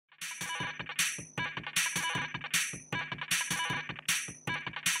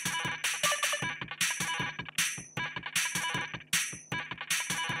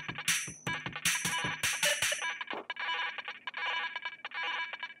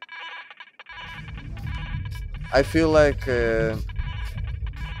I feel like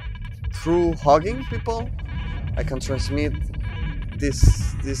through hugging people, I can transmit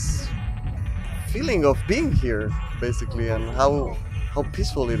this feeling of being here, basically, and how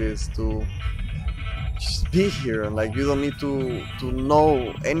peaceful it is to just be here. And like, you don't need to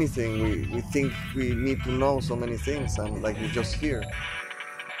know anything. We think we need to know so many things, and like, you're just here.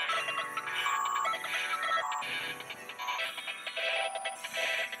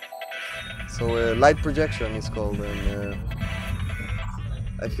 So light projection is called, and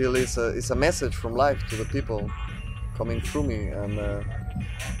I feel it's a message from life to the people coming through me, and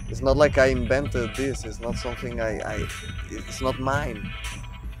it's not like I invented this. It's not something it's not mine.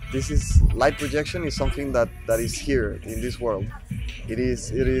 This is light projection is something that is here in this world. It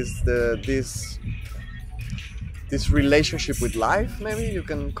is this relationship with life, maybe you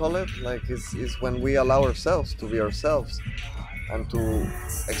can call it. Like, is when we allow ourselves to be ourselves and to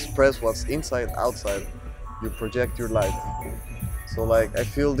express what's inside outside. You project your life. So like, I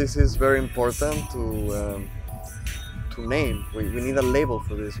feel this is very important to name. We need a label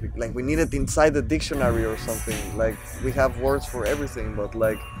for this. We need it inside the dictionary or something. Like, we have words for everything, but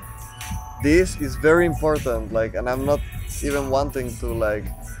like, this is very important. Like, and I'm not even wanting to like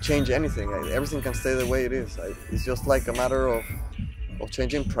change anything. Everything can stay the way it is. It's just like a matter of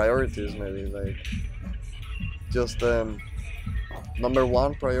changing priorities, maybe. Like, just number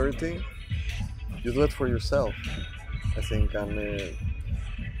one priority, you do it for yourself, I think, and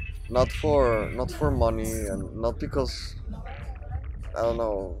not for money, and not because, I don't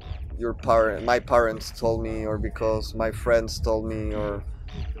know, my parents told me, or because my friends told me, or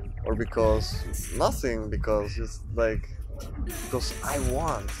because nothing, because it's like, because I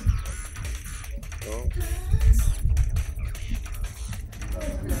want, you know?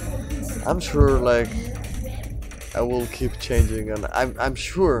 I'm sure like I will keep changing, and I'm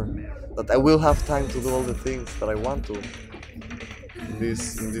sure that I will have time to do all the things that I want to in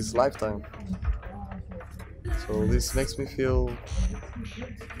this lifetime. So this makes me feel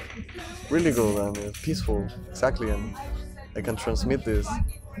really good and peaceful, exactly, and I can transmit this.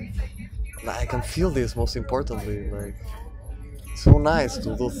 And I can feel this, most importantly. Like, it's so nice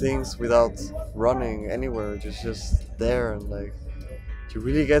to do things without running anywhere, just there, and like, you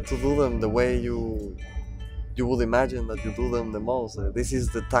really get to do them the way you would imagine that you do them the most. This is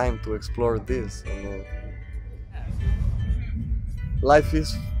the time to explore this. And life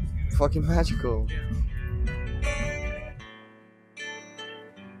is fucking magical.